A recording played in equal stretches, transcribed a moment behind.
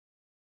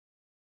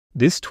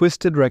This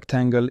twisted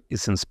rectangle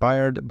is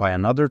inspired by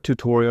another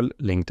tutorial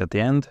linked at the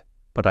end,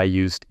 but I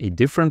used a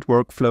different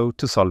workflow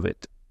to solve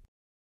it.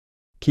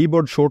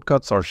 Keyboard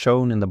shortcuts are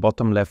shown in the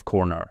bottom left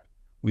corner.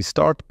 We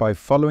start by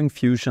following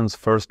Fusion's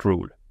first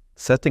rule,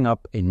 setting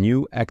up a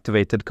new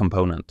activated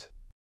component.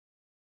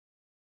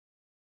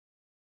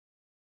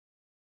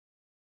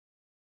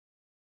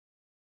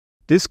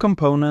 This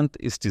component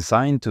is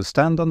designed to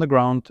stand on the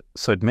ground,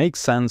 so it makes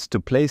sense to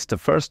place the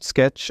first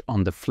sketch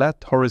on the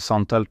flat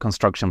horizontal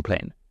construction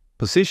plane.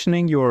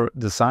 Positioning your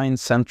design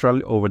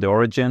central over the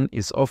origin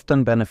is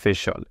often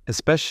beneficial,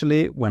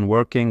 especially when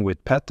working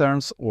with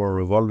patterns or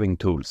revolving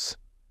tools.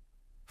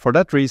 For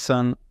that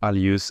reason, I'll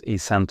use a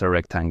center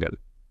rectangle.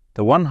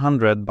 The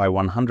 100 by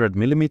 100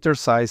 mm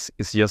size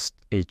is just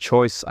a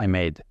choice I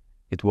made.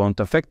 It won't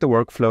affect the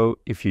workflow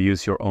if you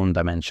use your own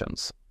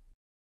dimensions.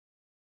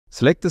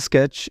 Select the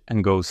sketch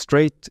and go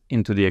straight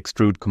into the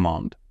Extrude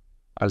command.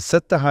 I'll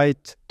set the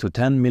height to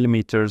 10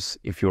 mm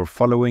if you're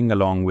following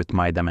along with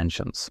my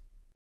dimensions.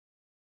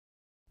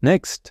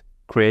 Next,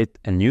 create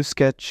a new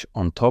sketch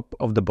on top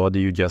of the body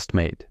you just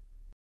made.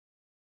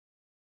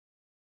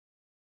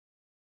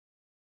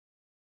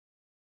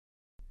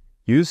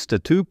 Use the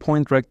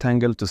 2-point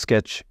rectangle to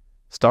sketch,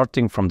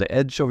 starting from the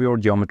edge of your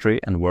geometry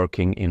and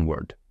working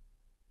inward.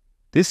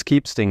 This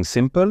keeps things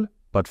simple,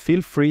 but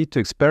feel free to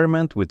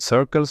experiment with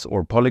circles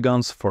or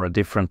polygons for a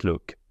different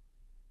look.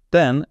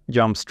 Then,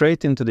 jump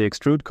straight into the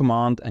Extrude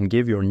command and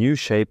give your new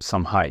shape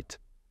some height.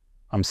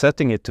 I'm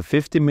setting it to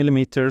 50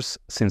 mm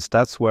since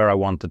that's where I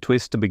want the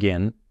twist to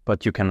begin,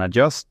 but you can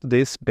adjust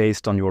this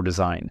based on your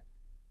design.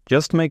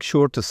 Just make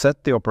sure to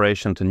set the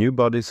operation to new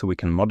body so we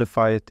can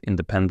modify it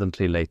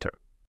independently later.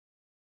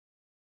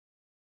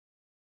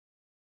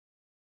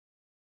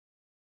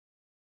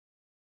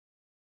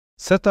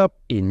 Set up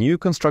a new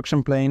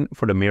construction plane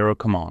for the mirror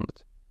command.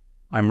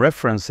 I'm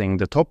referencing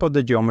the top of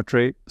the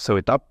geometry so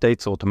it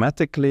updates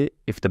automatically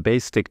if the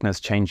base thickness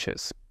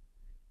changes.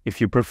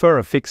 If you prefer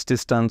a fixed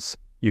distance,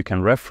 you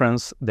can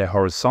reference the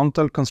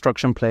horizontal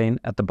construction plane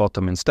at the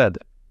bottom instead.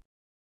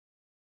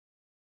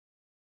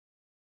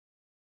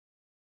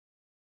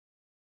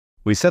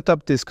 We set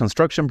up this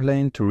construction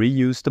plane to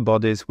reuse the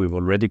bodies we've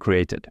already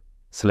created.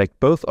 Select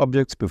both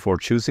objects before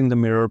choosing the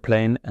mirror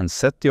plane and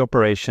set the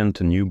operation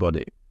to new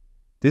body.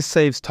 This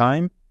saves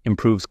time,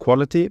 improves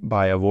quality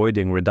by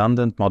avoiding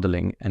redundant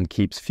modeling, and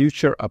keeps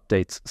future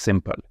updates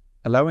simple,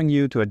 allowing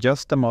you to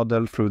adjust the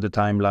model through the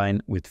timeline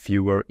with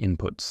fewer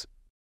inputs.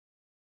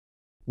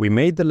 We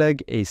made the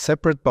leg a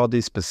separate body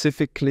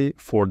specifically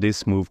for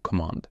this move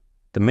command.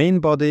 The main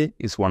body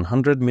is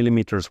 100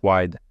 mm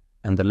wide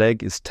and the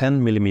leg is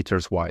 10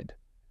 mm wide.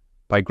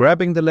 By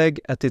grabbing the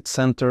leg at its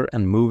center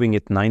and moving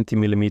it 90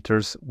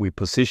 mm, we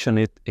position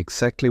it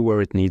exactly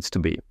where it needs to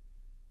be.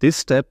 This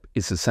step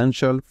is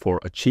essential for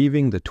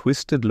achieving the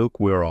twisted look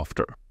we're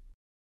after.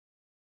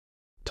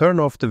 Turn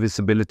off the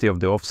visibility of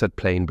the offset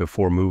plane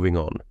before moving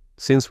on.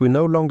 Since we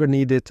no longer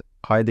need it,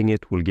 hiding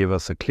it will give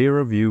us a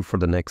clearer view for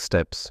the next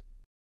steps.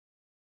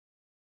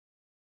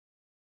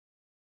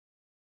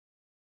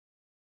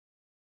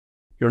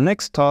 Your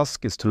next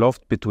task is to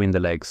loft between the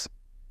legs.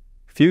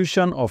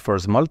 Fusion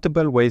offers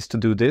multiple ways to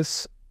do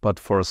this, but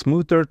for a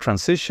smoother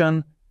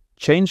transition,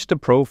 change the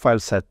profile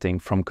setting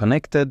from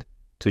connected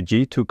to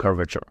G2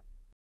 Curvature.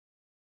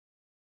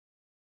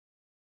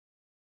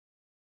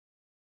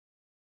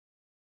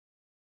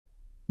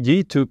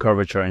 G2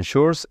 Curvature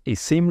ensures a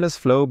seamless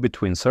flow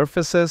between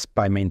surfaces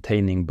by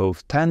maintaining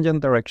both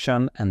tangent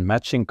direction and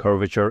matching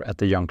curvature at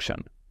the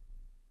junction.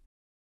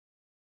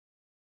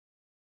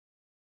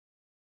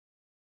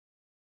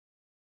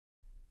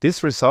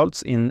 This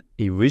results in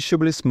a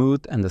visually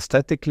smooth and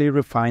aesthetically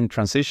refined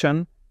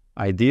transition,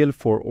 ideal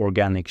for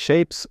organic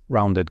shapes,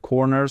 rounded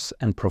corners,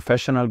 and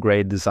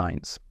professional-grade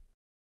designs.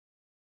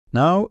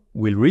 Now,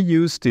 we'll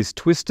reuse this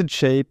twisted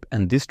shape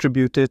and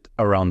distribute it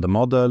around the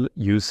model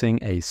using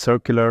a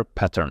circular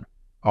pattern.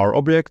 Our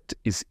object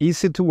is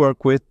easy to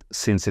work with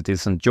since it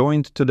isn't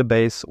joined to the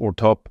base or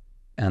top,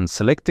 and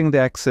selecting the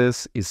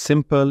axis is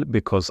simple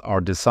because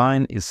our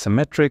design is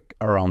symmetric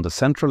around the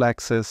central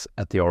axis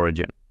at the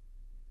origin.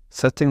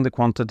 Setting the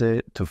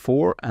quantity to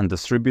 4 and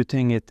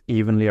distributing it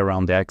evenly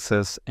around the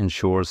axis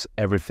ensures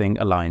everything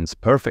aligns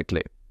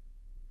perfectly.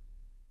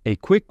 A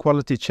quick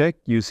quality check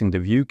using the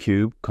view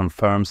cube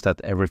confirms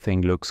that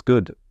everything looks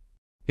good.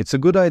 It's a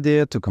good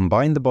idea to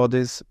combine the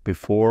bodies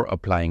before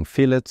applying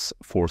fillets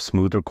for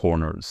smoother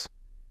corners.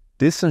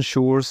 This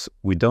ensures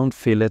we don't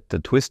fillet the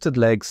twisted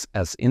legs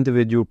as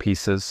individual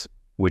pieces,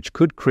 which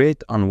could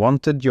create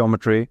unwanted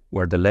geometry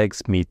where the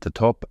legs meet the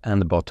top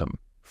and the bottom.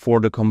 For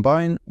the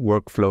combine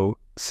workflow,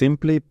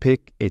 simply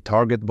pick a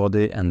target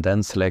body and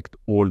then select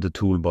all the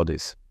tool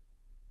bodies.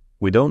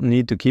 We don't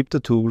need to keep the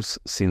tools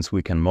since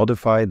we can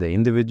modify the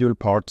individual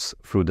parts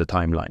through the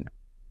timeline.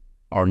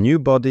 Our new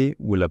body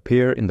will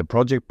appear in the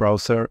project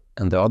browser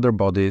and the other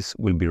bodies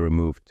will be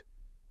removed.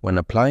 When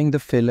applying the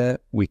fillet,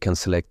 we can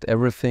select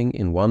everything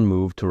in one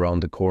move to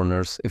round the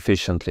corners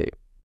efficiently.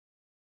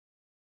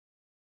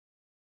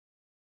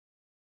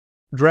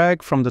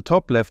 Drag from the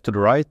top left to the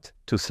right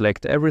to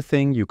select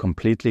everything you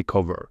completely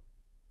cover.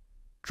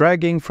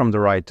 Dragging from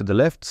the right to the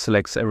left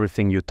selects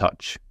everything you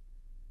touch.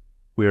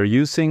 We are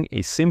using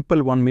a simple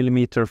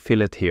 1mm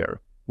fillet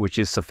here, which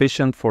is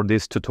sufficient for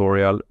this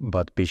tutorial,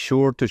 but be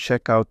sure to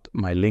check out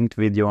my linked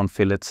video on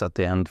fillets at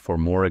the end for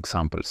more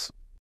examples.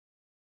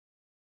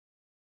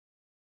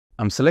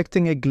 I'm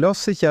selecting a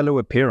glossy yellow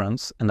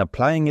appearance and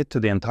applying it to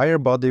the entire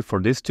body for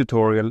this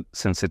tutorial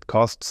since it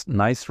casts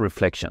nice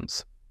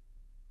reflections.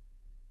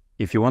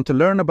 If you want to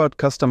learn about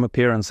custom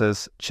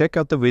appearances, check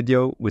out the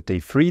video with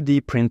a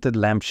 3D printed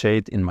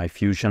lampshade in my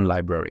Fusion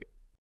library.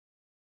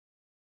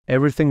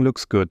 Everything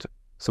looks good,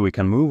 so we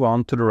can move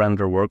on to the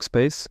render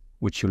workspace,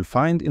 which you'll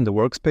find in the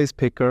workspace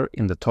picker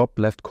in the top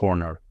left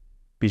corner.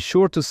 Be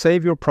sure to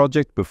save your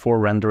project before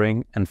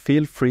rendering and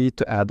feel free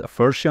to add a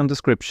version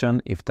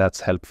description if that's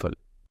helpful.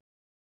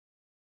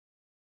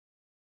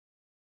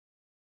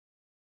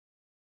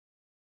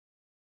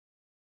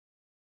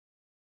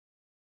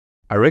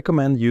 I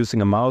recommend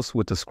using a mouse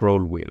with a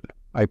scroll wheel.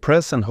 I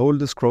press and hold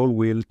the scroll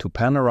wheel to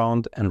pan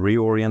around and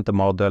reorient the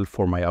model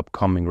for my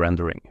upcoming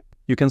rendering.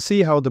 You can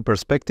see how the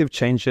perspective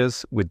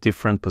changes with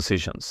different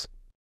positions.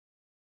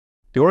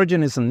 The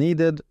origin isn't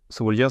needed,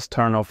 so we'll just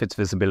turn off its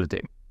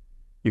visibility.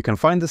 You can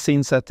find the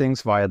scene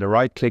settings via the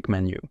right-click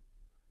menu.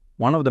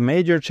 One of the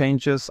major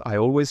changes I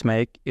always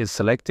make is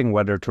selecting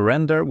whether to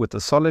render with a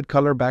solid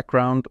color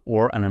background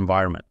or an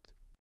environment.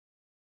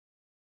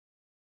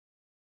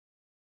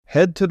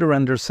 Head to the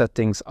render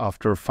settings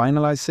after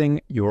finalizing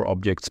your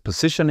object's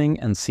positioning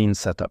and scene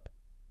setup.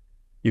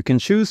 You can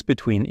choose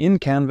between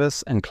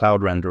in-canvas and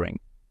cloud rendering.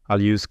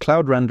 I'll use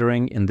cloud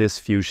rendering in this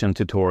Fusion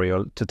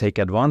tutorial to take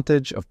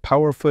advantage of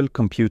powerful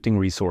computing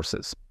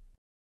resources.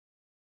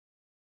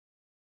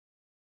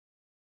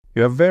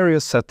 You have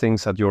various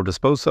settings at your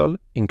disposal,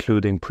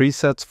 including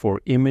presets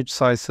for image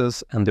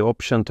sizes and the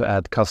option to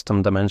add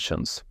custom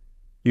dimensions,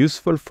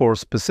 useful for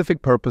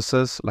specific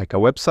purposes like a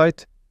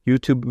website,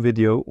 YouTube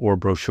video or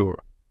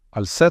brochure.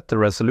 I'll set the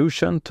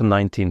resolution to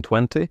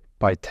 1920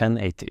 by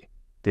 1080.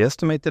 The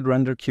estimated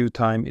render queue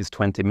time is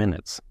 20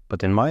 minutes,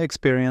 but in my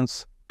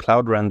experience,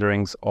 cloud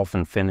renderings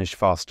often finish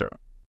faster.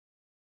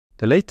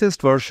 The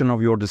latest version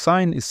of your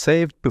design is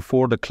saved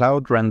before the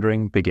cloud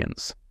rendering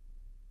begins.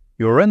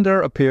 Your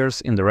render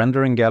appears in the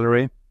rendering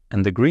gallery,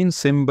 and the green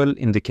symbol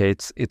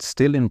indicates it's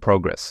still in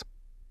progress.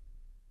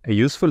 A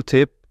useful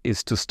tip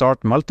is to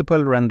start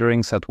multiple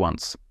renderings at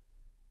once.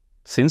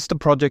 Since the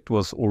project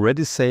was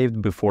already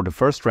saved before the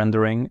first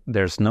rendering,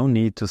 there's no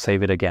need to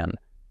save it again,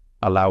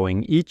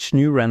 allowing each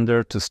new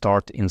render to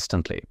start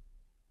instantly.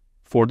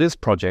 For this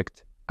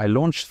project, I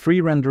launched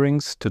 3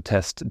 renderings to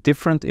test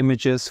different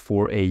images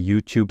for a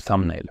YouTube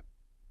thumbnail.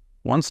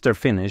 Once they're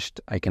finished,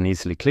 I can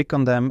easily click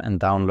on them and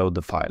download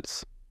the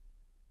files.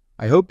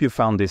 I hope you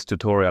found this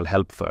tutorial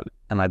helpful,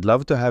 and I'd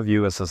love to have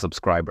you as a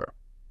subscriber.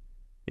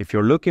 If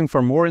you're looking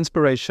for more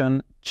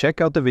inspiration, check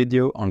out the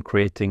video on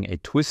creating a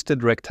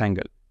twisted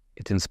rectangle.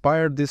 It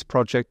inspired this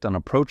project and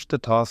approached the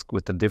task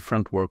with a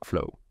different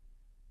workflow.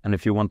 And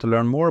if you want to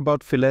learn more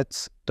about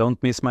fillets,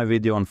 don't miss my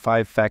video on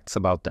 5 facts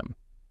about them.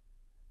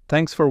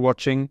 Thanks for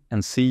watching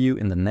and see you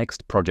in the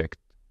next project.